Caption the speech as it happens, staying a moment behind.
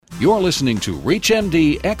You're listening to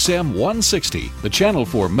ReachMD XM 160, the channel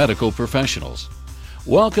for medical professionals.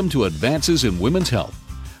 Welcome to Advances in Women's Health,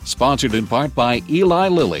 sponsored in part by Eli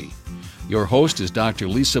Lilly. Your host is Dr.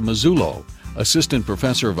 Lisa Mazzullo, Assistant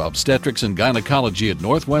Professor of Obstetrics and Gynecology at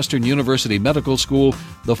Northwestern University Medical School,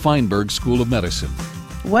 the Feinberg School of Medicine.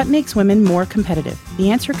 What makes women more competitive?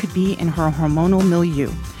 The answer could be in her hormonal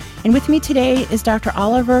milieu. And with me today is Dr.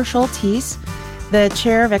 Oliver Schultes, the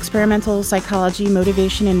Chair of Experimental Psychology,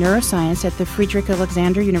 Motivation, and Neuroscience at the Friedrich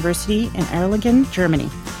Alexander University in Erlangen, Germany.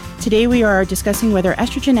 Today we are discussing whether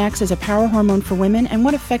estrogen acts as a power hormone for women and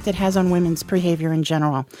what effect it has on women's behavior in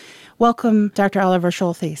general. Welcome, Dr. Oliver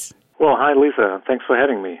Schultes. Well, hi, Lisa. Thanks for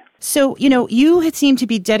having me. So, you had seemed to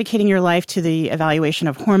be dedicating your life to the evaluation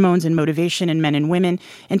of hormones and motivation in men and women.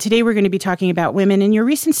 And today we're going to be talking about women. In your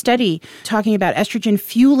recent study, talking about estrogen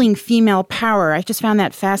fueling female power, I just found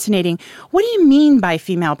that fascinating. What do you mean by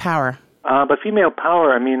female power? By female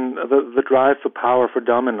power, I mean the drive for power, for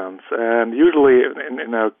dominance. And usually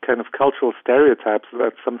in a kind of cultural stereotypes,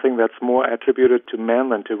 that's something that's more attributed to men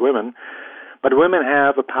than to women. But women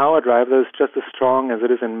have a power drive that is just as strong as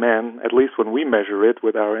it is in men, at least when we measure it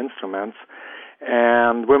with our instruments.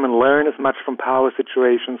 And women learn as much from power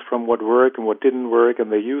situations, from what worked and what didn't work,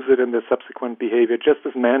 and they use it in their subsequent behavior just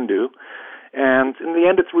as men do. And in the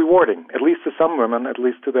end, it's rewarding, at least to some women, at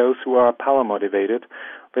least to those who are power motivated.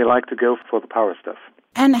 They like to go for the power stuff.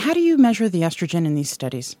 And how do you measure the estrogen in these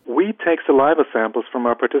studies? We take saliva samples from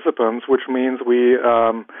our participants, which means we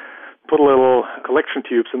put little collection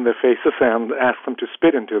tubes in their faces and ask them to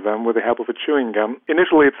spit into them with the help of a chewing gum.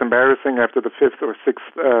 Initially, it's embarrassing. After the fifth or sixth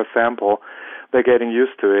sample, they're getting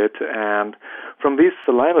used to it. And from these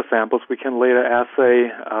saliva samples, we can later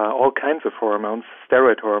assay all kinds of hormones,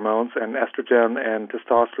 steroid hormones, and estrogen and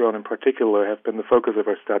testosterone in particular have been the focus of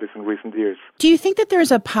our studies in recent years. Do you think that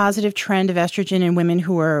there's a positive trend of estrogen in women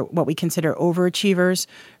who are what we consider overachievers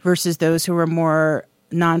versus those who are more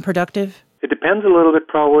non-productive? It depends a little bit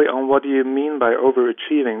probably on what you mean by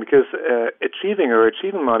overachieving, because achieving or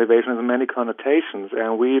achievement motivation has many connotations,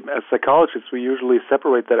 and we, as psychologists, we usually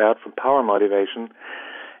separate that out from power motivation.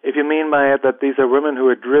 If you mean by it that these are women who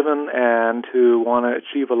are driven and who want to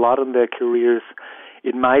achieve a lot in their careers,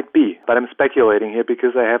 it might be, but I'm speculating here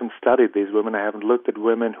because I haven't studied these women. I haven't looked at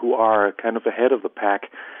women who are kind of ahead of the pack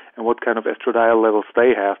and what kind of estradiol levels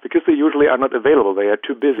they have, because they usually are not available. They are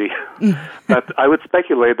too busy. But I would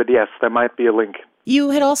speculate that, yes, there might be a link.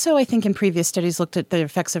 You had also, I think, in previous studies looked at the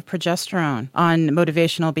effects of progesterone on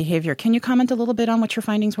motivational behavior. Can you comment a little bit on what your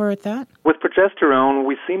findings were at that? With progesterone,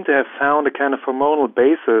 we seem to have found a kind of hormonal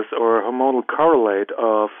basis or hormonal correlate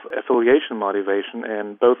of affiliation motivation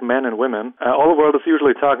in both men and women. All the world is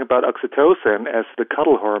usually talking about oxytocin as the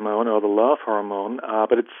cuddle hormone or the love hormone,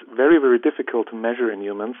 but it's very, very difficult to measure in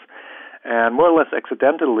humans. And more or less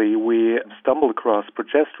accidentally, we stumbled across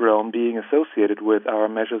progesterone being associated with our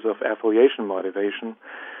measures of affiliation motivation.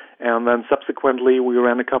 And then subsequently, we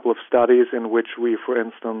ran a couple of studies in which we, for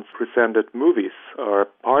instance, presented movies or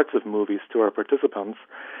parts of movies to our participants.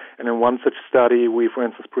 And in one such study, we, for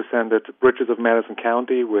instance, presented Bridges of Madison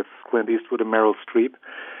County with Clint Eastwood and Meryl Streep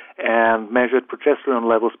and measured progesterone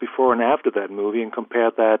levels before and after that movie and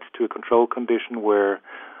compared that to a control condition where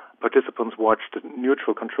participants watched a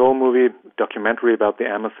neutral control movie, documentary about the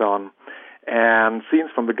Amazon, and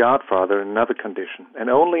scenes from The Godfather in another condition.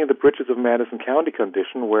 And only in the Bridges of Madison County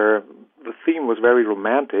condition, where the theme was very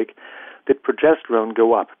romantic, did progesterone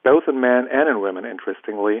go up, both in men and in women,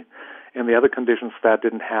 interestingly. In the other conditions, that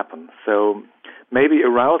didn't happen. So maybe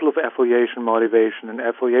arousal of affiliation motivation and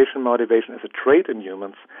affiliation motivation as a trait in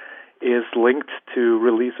humans is linked to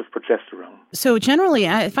release of progesterone. So generally,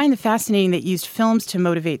 I find it fascinating that you used films to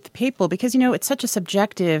motivate the people because, it's such a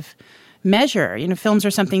subjective measure. Films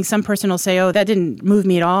are something, some person will say, oh, that didn't move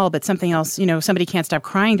me at all, but something else, somebody can't stop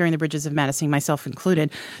crying during the Bridges of Madison, myself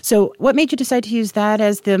included. So what made you decide to use that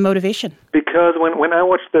as the motivation? Because when I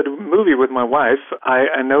watched the movie with my wife,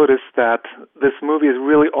 I noticed that this movie is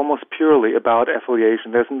really almost purely about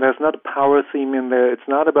affiliation. There's not a power theme in there. It's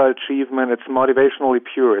not about achievement. It's motivationally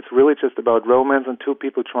pure. It's really just about romance and two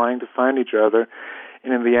people trying to find each other.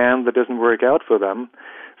 And in the end, that doesn't work out for them.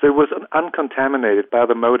 So it was uncontaminated by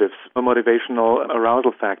the motives, the motivational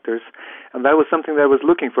arousal factors. And that was something that I was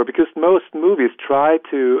looking for because most movies try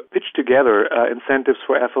to pitch together incentives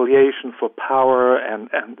for affiliation, for power, and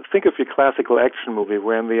think of your classical action movie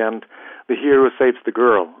where in the end the hero saves the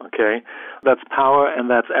girl, okay? That's power and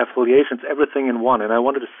that's affiliation. It's everything in one. And I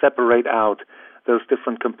wanted to separate out those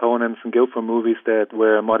different components and go for movies that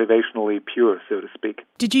were motivationally pure, so to speak.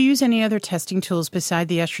 Did you use any other testing tools beside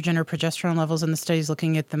the estrogen or progesterone levels in the studies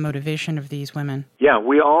looking at the motivation of these women? Yeah,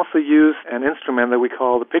 we also use an instrument that we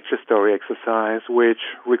call the picture story exercise, which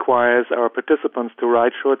requires our participants to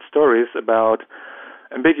write short stories about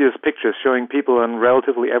ambiguous pictures showing people in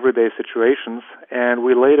relatively everyday situations, and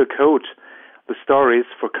we later code the stories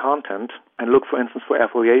for content and look, for instance, for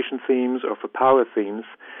affiliation themes or for power themes,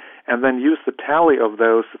 and then use the tally of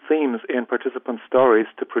those themes in participant stories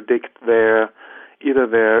to predict either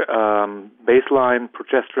their baseline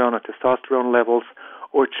progesterone or testosterone levels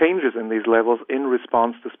or changes in these levels in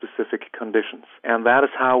response to specific conditions. And that is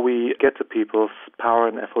how we get to people's power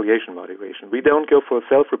and affiliation motivation. We don't go for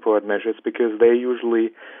self-report measures because they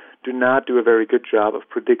usually do not do a very good job of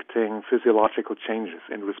predicting physiological changes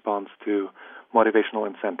in response to motivational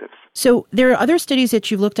incentives. So there are other studies that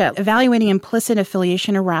you've looked at evaluating implicit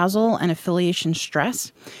affiliation arousal and affiliation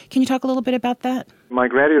stress. Can you talk a little bit about that? My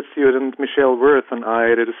graduate student, Michelle Wirth, and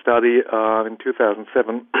I did a study in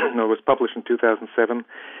 2007, it was published in 2007,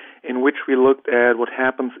 in which we looked at what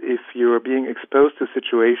happens if you're being exposed to a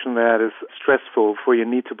situation that is stressful for your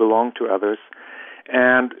need to belong to others.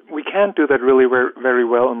 And we can't do that really very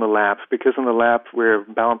well in the lab, because in the lab we're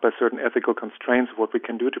bound by certain ethical constraints of what we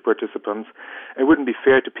can do to participants. It wouldn't be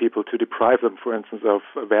fair to people to deprive them, for instance, of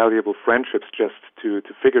valuable friendships just to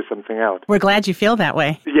figure something out. We're glad you feel that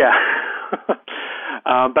way. Yeah.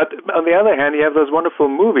 But on the other hand, you have those wonderful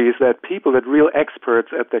movies that people, that real experts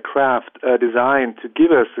at their craft, designed to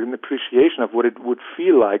give us an appreciation of what it would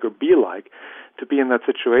feel like or be like to be in that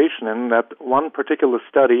situation. And that one particular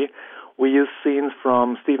study, we use scenes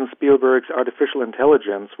from Steven Spielberg's Artificial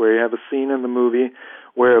Intelligence, where you have a scene in the movie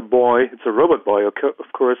where a boy, it's a robot boy, of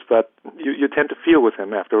course, but you tend to feel with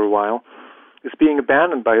him after a while, is being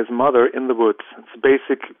abandoned by his mother in the woods. It's a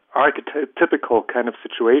basic, archetypical kind of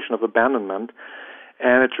situation of abandonment,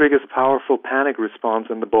 and it triggers a powerful panic response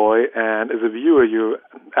in the boy, and as a viewer, you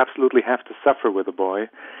absolutely have to suffer with the boy.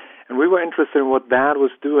 And we were interested in what that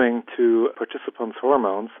was doing to participants'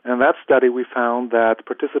 hormones. And in that study, we found that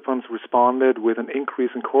participants responded with an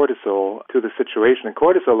increase in cortisol to the situation. And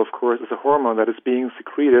cortisol, of course, is a hormone that is being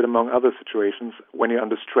secreted, among other situations, when you're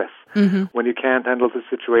under stress. Mm-hmm. When you can't handle the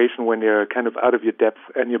situation, when you're kind of out of your depth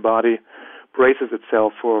and your body braces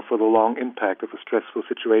itself for the long impact of a stressful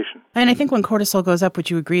situation. And I think when cortisol goes up, would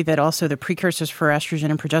you agree that also the precursors for estrogen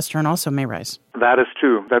and progesterone also may rise? That is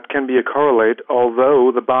true. That can be a correlate,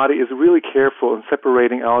 although the body is really careful in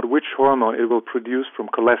separating out which hormone it will produce from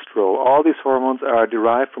cholesterol. All these hormones are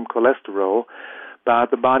derived from cholesterol,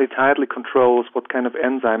 but the body tightly controls what kind of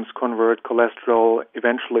enzymes convert cholesterol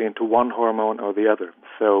eventually into one hormone or the other.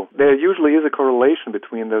 So there usually is a correlation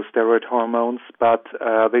between those steroid hormones, but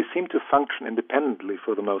they seem to function independently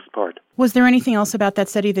for the most part. Was there anything else about that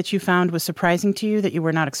study that you found was surprising to you that you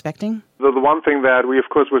were not expecting? The one thing that we, of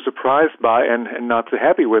course, were surprised by and not too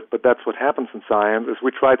happy with, but that's what happens in science, is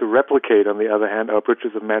we try to replicate, on the other hand, our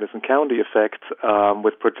Bridges of Madison County effect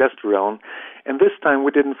with progesterone, and this time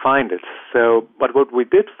we didn't find it. But what we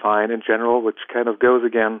did find in general, which kind of goes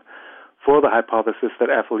again for the hypothesis that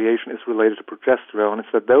affiliation is related to progesterone, is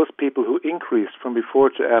that those people who increased from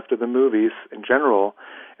before to after the movies in general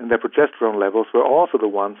in their progesterone levels were also the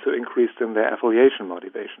ones who increased in their affiliation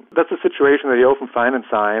motivation. That's a situation that you often find in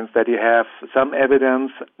science, that you have some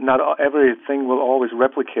evidence. Not everything will always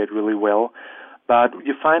replicate really well, but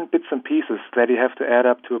you find bits and pieces that you have to add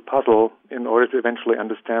up to a puzzle in order to eventually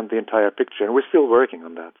understand the entire picture, and we're still working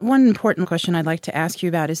on that. One important question I'd like to ask you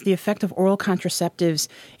about is the effect of oral contraceptives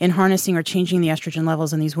in harnessing or changing the estrogen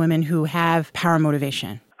levels in these women who have power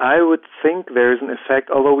motivation. I would think there is an effect,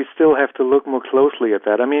 although we still have to look more closely at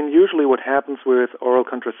that. I mean, usually what happens with oral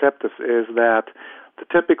contraceptives is that the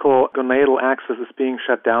typical gonadal axis is being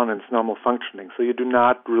shut down in its normal functioning, so you do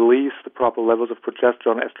not release the proper levels of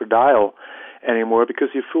progesterone estradiol anymore because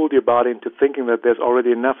you fooled your body into thinking that there's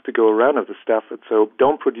already enough to go around of the stuff, and so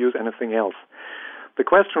don't produce anything else. The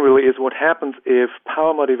question really is what happens if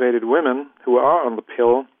power-motivated women who are on the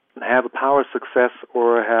pill have a power success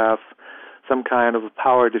or have some kind of a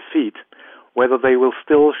power defeat, whether they will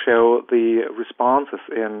still show the responses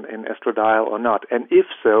in estradiol or not, and if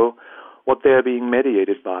so, what they're being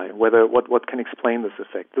mediated by, what can explain this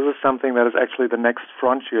effect. This is something that is actually the next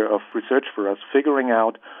frontier of research for us, figuring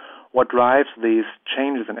out what drives these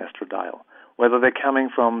changes in estradiol, whether they're coming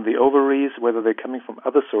from the ovaries, whether they're coming from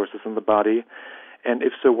other sources in the body, and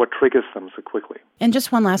if so, what triggers them so quickly. And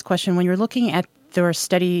just one last question. When you're looking at your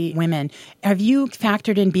study women, have you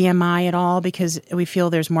factored in BMI at all? Because we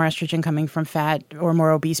feel there's more estrogen coming from fat or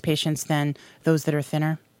more obese patients than those that are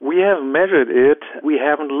thinner. We have measured it. We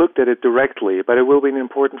haven't looked at it directly, but it will be an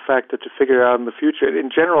important factor to figure out in the future. In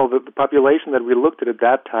general, the population that we looked at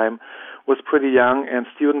that time was pretty young and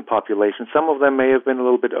student population. Some of them may have been a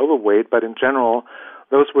little bit overweight, but in general,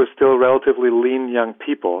 those were still relatively lean young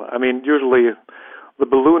people. I mean, usually the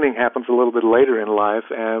ballooning happens a little bit later in life,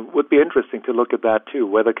 and it would be interesting to look at that too,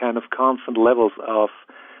 whether kind of constant levels of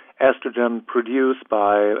estrogen produced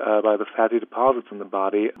by the fatty deposits in the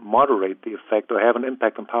body moderate the effect or have an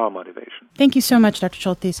impact on power motivation. Thank you so much, Dr.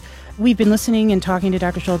 Schultes. We've been listening and talking to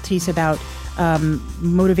Dr. Schultes about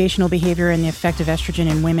motivational behavior and the effect of estrogen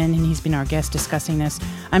in women, and he's been our guest discussing this.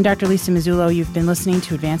 I'm Dr. Lisa Mazzullo. You've been listening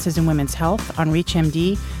to Advances in Women's Health on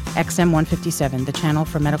ReachMD XM 157, the channel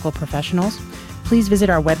for medical professionals. Please visit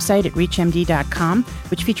our website at reachmd.com,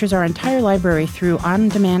 which features our entire library through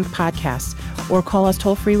on-demand podcasts, or call us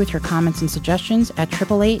toll-free with your comments and suggestions at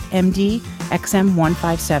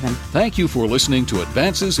 888-MD-XM157. Thank you for listening to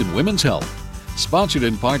Advances in Women's Health, sponsored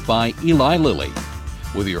in part by Eli Lilly,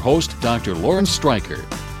 with your host, Dr. Lawrence Streicher.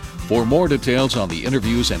 For more details on the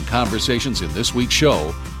interviews and conversations in this week's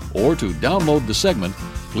show, or to download the segment,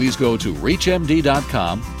 please go to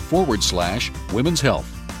reachmd.com/women's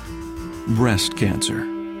health. Breast cancer.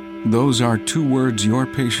 Those are two words your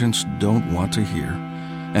patients don't want to hear,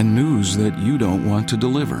 and news that you don't want to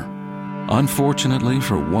deliver. Unfortunately,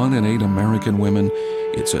 for 1 in 8 American women,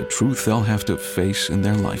 it's a truth they'll have to face in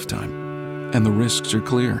their lifetime. And the risks are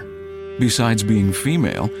clear. Besides being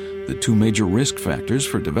female, the two major risk factors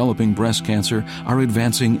for developing breast cancer are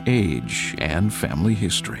advancing age and family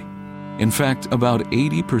history. In fact, about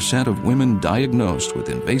 80% of women diagnosed with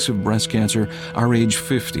invasive breast cancer are age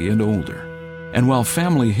 50 and older. And while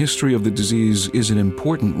family history of the disease is an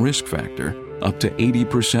important risk factor, up to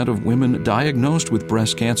 80% of women diagnosed with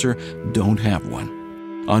breast cancer don't have one.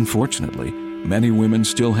 Unfortunately, many women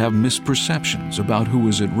still have misperceptions about who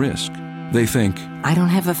is at risk. They think, I don't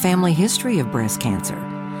have a family history of breast cancer,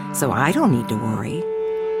 so I don't need to worry.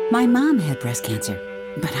 My mom had breast cancer,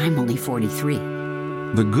 but I'm only 43.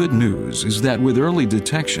 The good news is that with early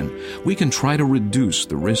detection, we can try to reduce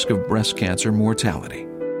the risk of breast cancer mortality.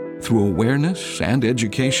 Through awareness and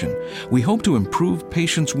education, we hope to improve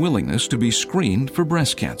patients' willingness to be screened for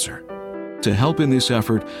breast cancer. To help in this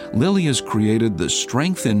effort, Lilly has created the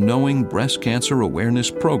Strength in Knowing Breast Cancer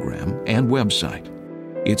Awareness Program and website.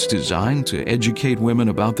 It's designed to educate women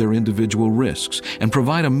about their individual risks and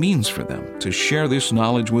provide a means for them to share this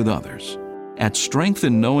knowledge with others. At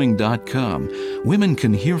strengthinknowing.com, women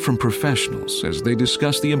can hear from professionals as they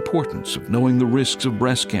discuss the importance of knowing the risks of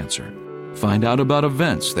breast cancer, find out about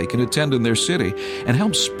events they can attend in their city, and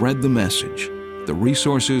help spread the message. The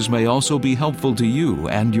resources may also be helpful to you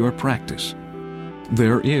and your practice.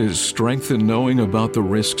 There is strength in knowing about the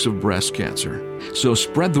risks of breast cancer. So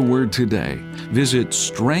spread the word today. Visit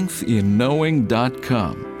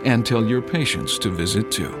strengthinknowing.com and tell your patients to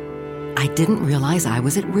visit too. I didn't realize I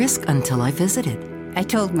was at risk until I visited. I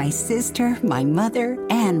told my sister, my mother,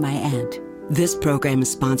 and my aunt. This program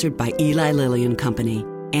is sponsored by Eli Lilly and Company.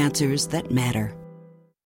 Answers that matter.